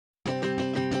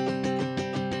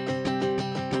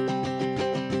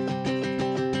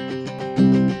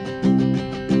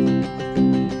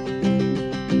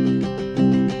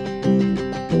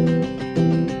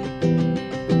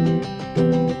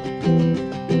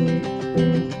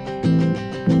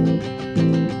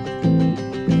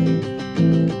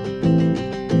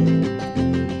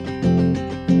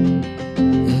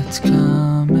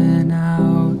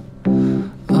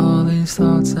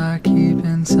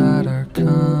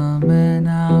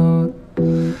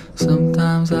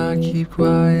keep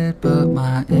quiet, but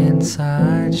my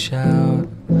insides shout.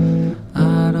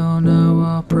 I don't know,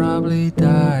 I'll probably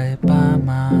die by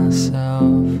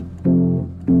myself.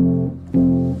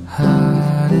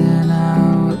 Hiding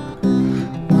out,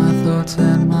 my thoughts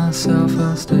and myself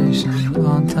are stationed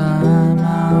on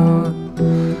timeout.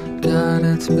 God,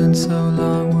 it's been so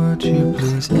long, would you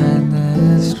please end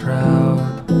this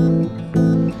drought?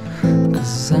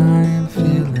 'Cause I am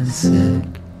feeling sick,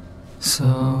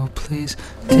 so please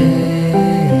take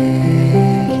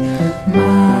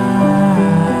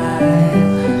my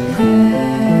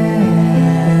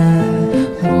hand.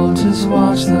 We'll just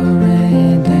watch the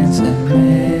rain dance and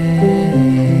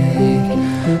make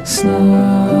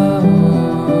snow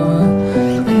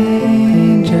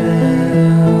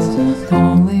angels,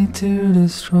 only to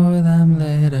destroy them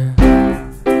later.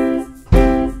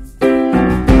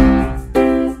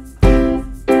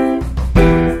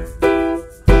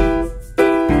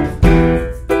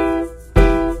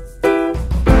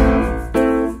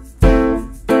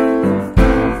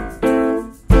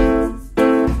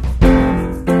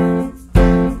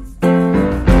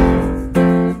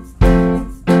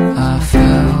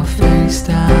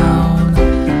 Down,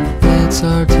 it's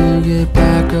hard to get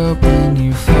back up when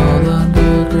you fall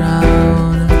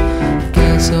underground.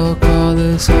 Guess I'll call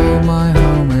this home my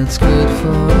home, it's good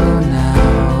for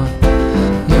now.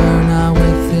 You're not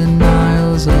within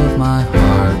miles of my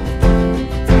heart.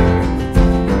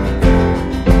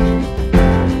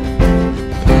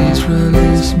 Please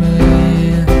release me,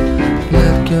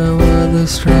 let go of the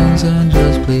strings and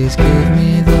just please give